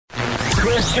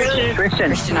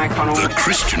Christian O'Connell. The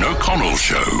Christian O'Connell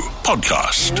Show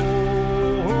podcast.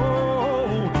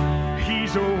 Oh,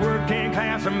 he's a working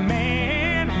class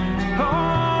man.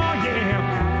 Oh, yeah.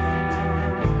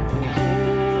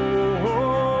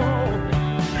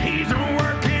 Oh, he's a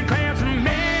working class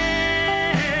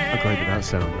man. How great did that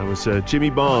sound? That was Jimmy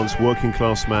Barnes, Working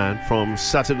Class Man, from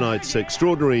Saturday night's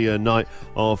extraordinary night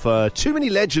of too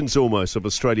many legends almost of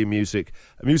Australian music.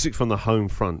 Music from the home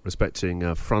front, respecting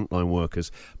frontline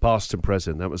workers, past and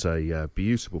present. That was a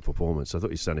beautiful performance. I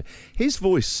thought you sang it. His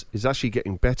voice is actually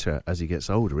getting better as he gets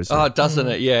older, isn't it? Oh, doesn't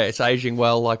it? Yeah, it's aging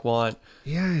well like wine.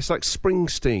 Yeah, it's like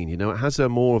Springsteen, you know. It has a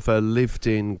more of a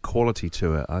lived-in quality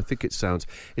to it. I think it's so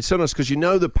nice because you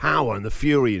know the power and the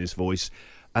fury in his voice,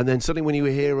 and then suddenly when you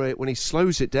hear it, when he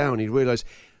slows it down, you realise...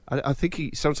 I think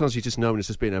sometimes he's just known as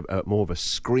just being a more of a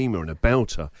screamer and a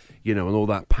belter, you know, and all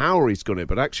that power he's got in it.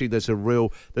 But actually, there's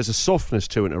a softness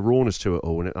to it, a rawness to it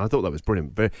all. And I thought that was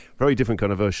brilliant. Very, very different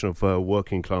kind of version of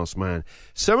Working Class Man.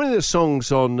 So many of the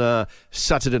songs on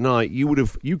Saturday night,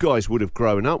 you guys would have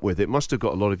grown up with. It must have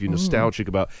got a lot of you nostalgic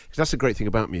about. Because that's the great thing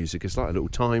about music. It's like a little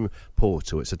time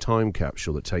portal. It's a time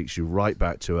capsule that takes you right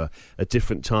back to a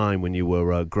different time when you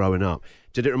were growing up.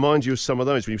 Did it remind you of some of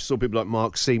those when you saw people like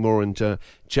Mark Seymour and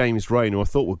James Rain, who I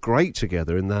thought were great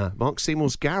together in Mark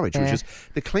Seymour's garage, which is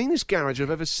the cleanest garage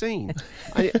I've ever seen.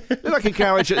 It looked like a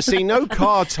garage that's seen no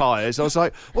car tyres. I was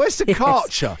like, where's the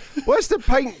Karcher? Where's the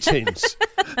paint tins?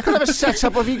 What kind of a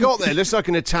setup have you got there? Looks like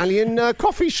an Italian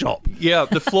coffee shop. Yeah,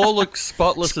 the floor looks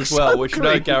spotless as well, which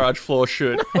no garage floor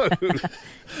should. No.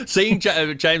 Seeing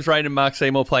James Rain and Mark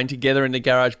Seymour playing together in the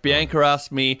garage, Bianca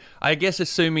asked me, I guess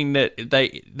assuming that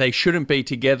they shouldn't be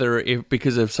together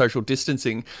because of social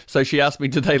distancing, so she asked me,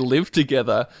 do they live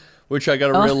together? Which I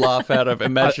got a real laugh out of,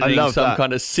 imagining some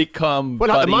kind of sitcom. Well,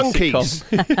 like the Monkees.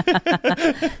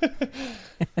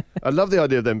 I love the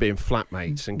idea of them being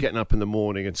flatmates and getting up in the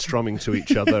morning and strumming to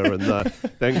each other and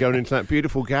then going into that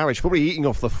beautiful garage, probably eating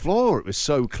off the floor. It was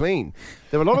so clean.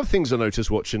 There were a lot of things I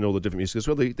noticed watching all the different music as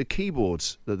well. The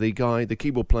keyboards that the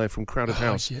keyboard player from Crowded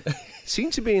House,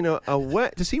 seemed to be in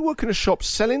does he work in a shop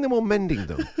selling them or mending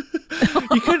them?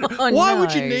 Why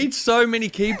would you need so many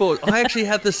keyboards? I actually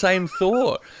had the same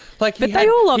thought. But they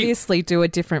all obviously do a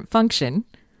different function.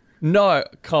 No,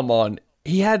 come on.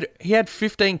 He had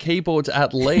 15 keyboards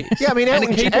at least. Yeah, I mean,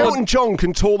 Elton John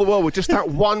can tour the world with just that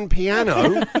one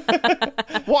piano.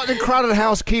 What did Crowded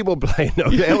House keyboard player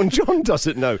know that Elton John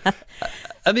doesn't know?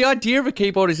 And the idea of a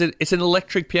keyboard is it's an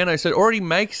electric piano, so it already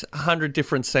makes 100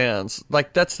 different sounds.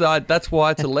 Like that's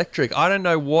why it's electric. I don't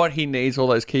know what he needs all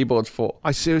those keyboards for.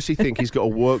 I seriously think he's got a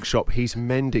workshop. He's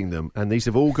mending them, and these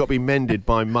have all got to be mended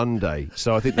by Monday.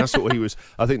 So I think that's what he was.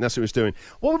 I think that's what he was doing.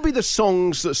 What would be the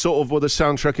songs that sort of were the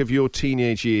soundtrack of your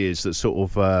teenage years that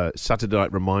sort of Saturday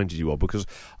night reminded you of? Because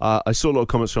I saw a lot of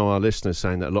comments from our listeners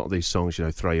saying that a lot of these songs, you know,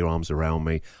 Throw Your Arms Around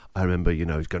Me. I remember, you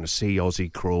know, going to see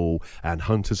Ozzy Crawl and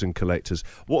Hunters and Collectors.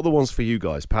 What are the ones for you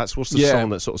guys, Pats? What's the song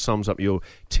that sort of sums up your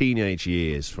teenage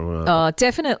years?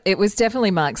 Definitely. It was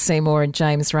definitely Mark Seymour and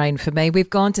James Rain for me. We've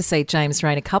gone to see James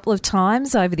Rain a couple of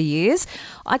times over the years.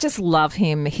 I just love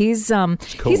him. He's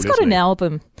got an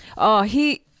album. Oh,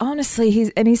 he's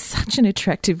such an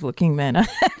attractive looking man, I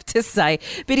have to say.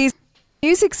 But his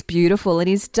music's beautiful, and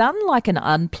he's done like an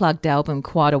unplugged album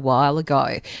quite a while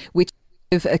ago, which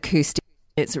is acoustic.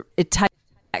 It takes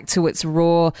back to its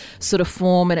raw sort of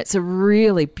form, and it's a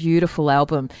really beautiful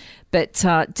album. But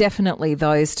definitely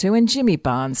those two. And Jimmy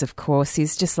Barnes, of course,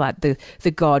 is just like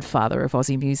the godfather of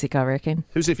Aussie music, I reckon.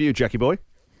 Who's it for you, Jackie boy?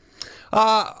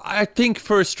 I think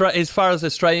as far as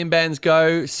Australian bands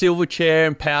go, Silverchair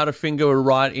and Powderfinger were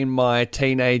right in my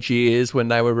teenage years when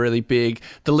they were really big.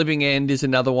 The Living End is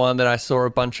another one that I saw a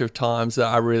bunch of times that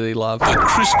I really love. The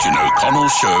Christian O'Connell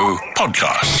Show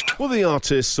podcast. Well, the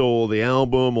artist or the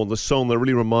album or the song that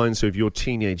really reminds you of your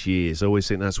teenage years, I always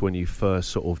think that's when you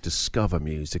first sort of discover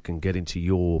music and get into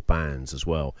your bands as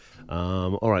well.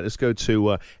 All right, let's go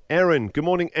to Erin. Good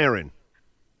morning, Erin.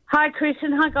 Hi,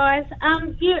 Christian. Hi, guys.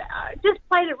 You just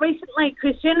played it recently,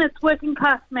 Christian. It's Working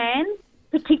Class Man,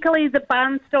 particularly the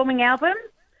Barnstorming album.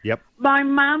 Yep. My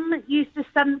mum used to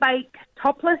sunbake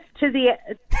topless to the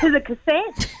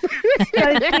cassette.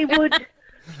 So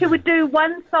she would do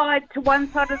one side of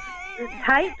the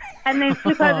tape and then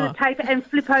flip over the tape and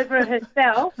flip over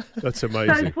herself. That's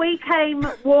amazing. So if we came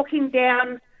walking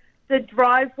down the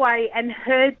driveway and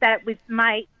heard that with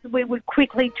mates, we would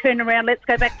quickly turn around. Let's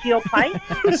go back to your place.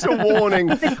 It's a warning.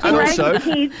 And also,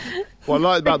 what I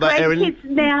like about that, Erin, kids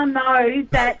now know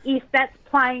that if that's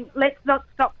playing, let's not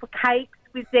stop for cakes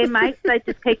with their mates. They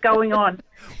just keep going on.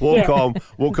 Walk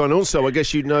on. Also, I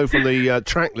guess you'd know from the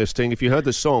track listing, if you heard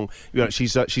the song,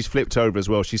 she's flipped over as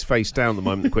well. She's face down at the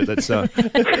moment. Let's it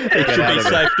should be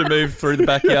safe to move through the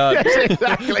backyard. Yes,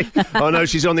 exactly. I know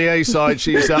she's on the A side.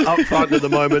 She's up front at the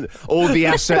moment. All the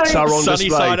assets are on Sunny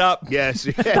display. side up. Yes.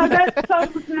 So that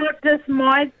song's not just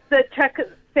the track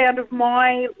sound of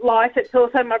my life. It's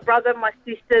also my brother, my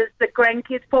sisters, the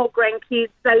grandkids, 4 grandkids.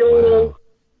 They all,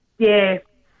 yeah.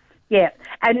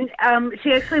 And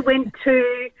she actually went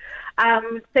to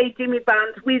see Jimmy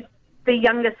Barnes with the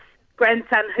youngest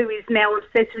grandson, who is now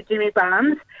obsessed with Jimmy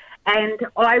Barnes. And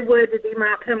I worded him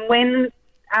up. And when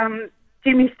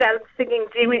Jimmy started singing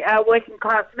Working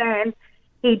Class Man,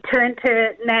 he turned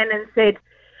to Nan and said,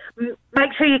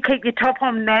 "Make sure you keep your top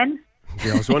on, Nan."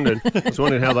 Yeah, I was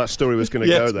wondering how that story was going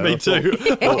to go there. Me too.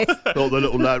 Thought the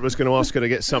little lad was going to ask her to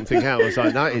get something out. I was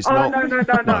like, that is not.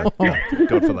 No.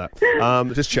 God for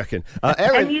that. Just checking.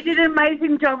 Erin. And you did an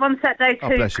amazing job on Saturday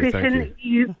too, bless you, Christian. thank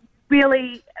You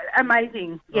really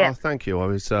amazing. Yeah. Oh, thank you. It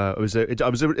was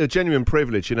a genuine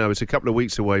privilege. You know, it's a couple of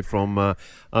weeks away from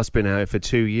us being out for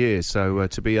 2 years, so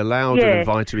to be allowed and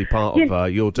invited to be part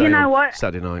of your day on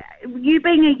Saturday night. You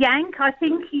being a Yank, I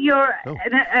think you're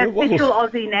an official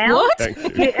Aussie now. What?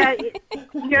 Thank you.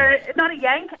 You're not a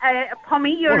Yank, a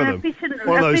Pommy. You're One an of them. official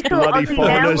One of those bloody Aussie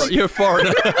foreigners. You're a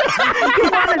foreigner.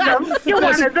 now. You're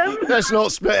one of them. Let's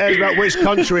not split hairs about which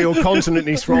country or continent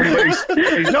he's from, but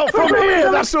he's not from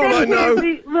here. That's all I know.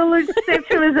 We'll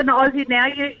accept you as an Aussie now.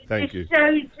 Thank you. You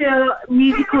showed your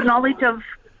musical knowledge of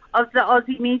the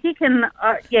Aussie music, and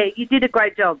you did a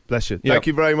great job. Bless you. Yep. Thank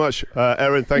you very much,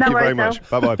 Erin. Thank you very much.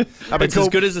 Bye-bye. It's as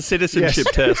good as a citizenship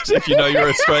test if you know you're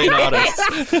Australian artist.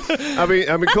 I've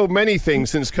been called many things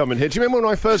since coming here. Do you remember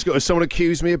when I first got here, someone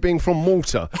accused me of being from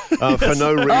Malta for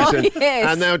no reason? Oh, yes.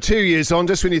 And now 2 years on,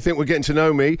 just when you think we're getting to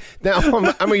know me, now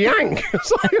I'm a Yank.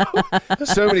 It's like,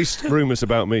 so many rumours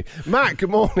about me. Matt, good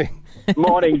morning.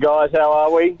 Morning, guys. How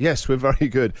are we? Yes, we're very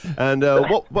good. And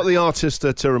what are the artists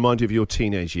to remind you of your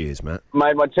teenage years, Matt?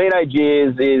 Mate, my teenage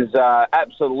years is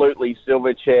absolutely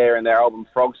Silverchair and their album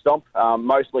Frog Stomp,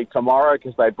 mostly Tomorrow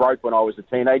because they broke when I was a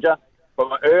teenager. But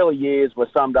my early years were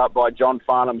summed up by John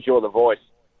Farnham's You're the Voice.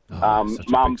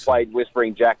 Mum played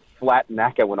Whispering Jack flat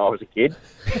knacker when I was a kid.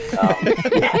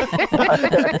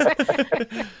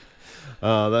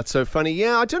 That's so funny.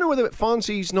 Yeah, I don't know whether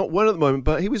Farnsey's not well at the moment,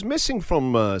 but he was missing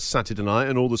from Saturday night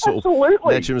and all the sort of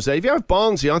legends there. If you have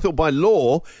Barnsey, I thought by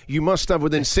law you must have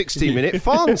within 60 minutes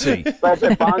Farnsey. That's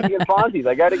it, Barnsey and Farnsey.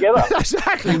 They go together.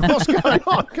 Exactly. What's going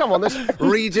on? Come on, let's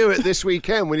redo it this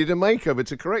weekend. We need a makeover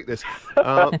to correct this.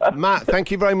 Matt,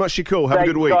 thank you very much for your call. Have a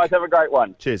good week. Guys, have a great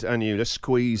one. Cheers. And you. Let's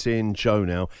squeeze in Joe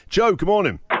now. Joe, good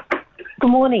morning.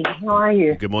 Good morning. How are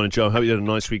you? Good morning, Joe. Hope you had a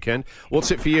nice weekend. What's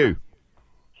it for you?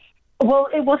 Well,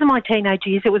 it wasn't my teenage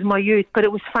years, it was my youth, but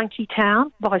it was Funky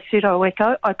Town by Pseudo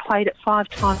Echo. I played it 5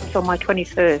 times on my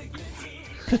 21st.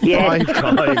 Yeah. 5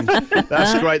 times.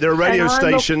 That's great. There are radio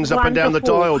stations up and down the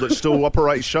dial that still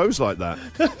operate shows like that.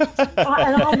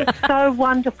 And I was so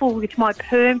wonderful with my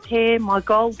permed hair, my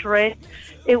gold dress.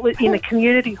 It was in the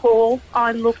community hall.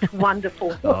 I looked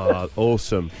wonderful.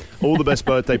 Awesome. All the best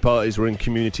birthday parties were in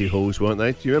community halls, weren't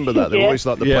they? Do you remember that? They were always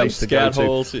like the place to go to.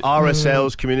 Halls.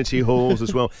 RSLs, community halls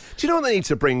as well. Do you know what they need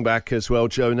to bring back as well,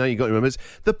 Joe? Now you've got to remember, it's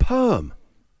the perm.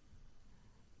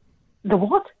 The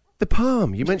what? The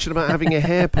perm. You mentioned about having your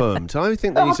hair permed. I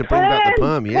think they need to bring back the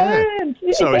perm. Yeah.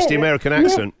 Sorry, it's the American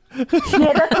accent. Yeah,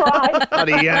 that's right.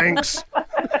 Bloody Yanks.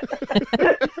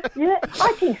 Yeah,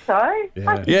 I think so.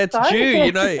 Yeah. Yeah, it's due.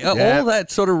 You know, all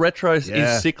that sort of retro is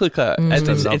cyclical, and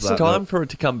it's time for it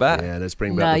to come back. Yeah, let's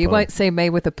bring back No, the you perm. won't see me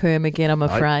with a perm again, I'm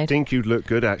afraid. I think you'd look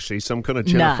good, actually. Some kind of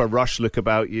Jennifer Rush look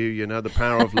about you. You know, the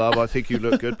power of love. I think you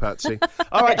look good, Patsy.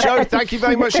 All right, Joe, thank you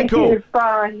very much for your call.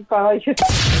 Bye.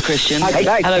 Christian.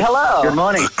 Hello. Good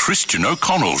morning. The Christian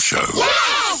O'Connell Show.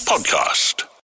 Podcast.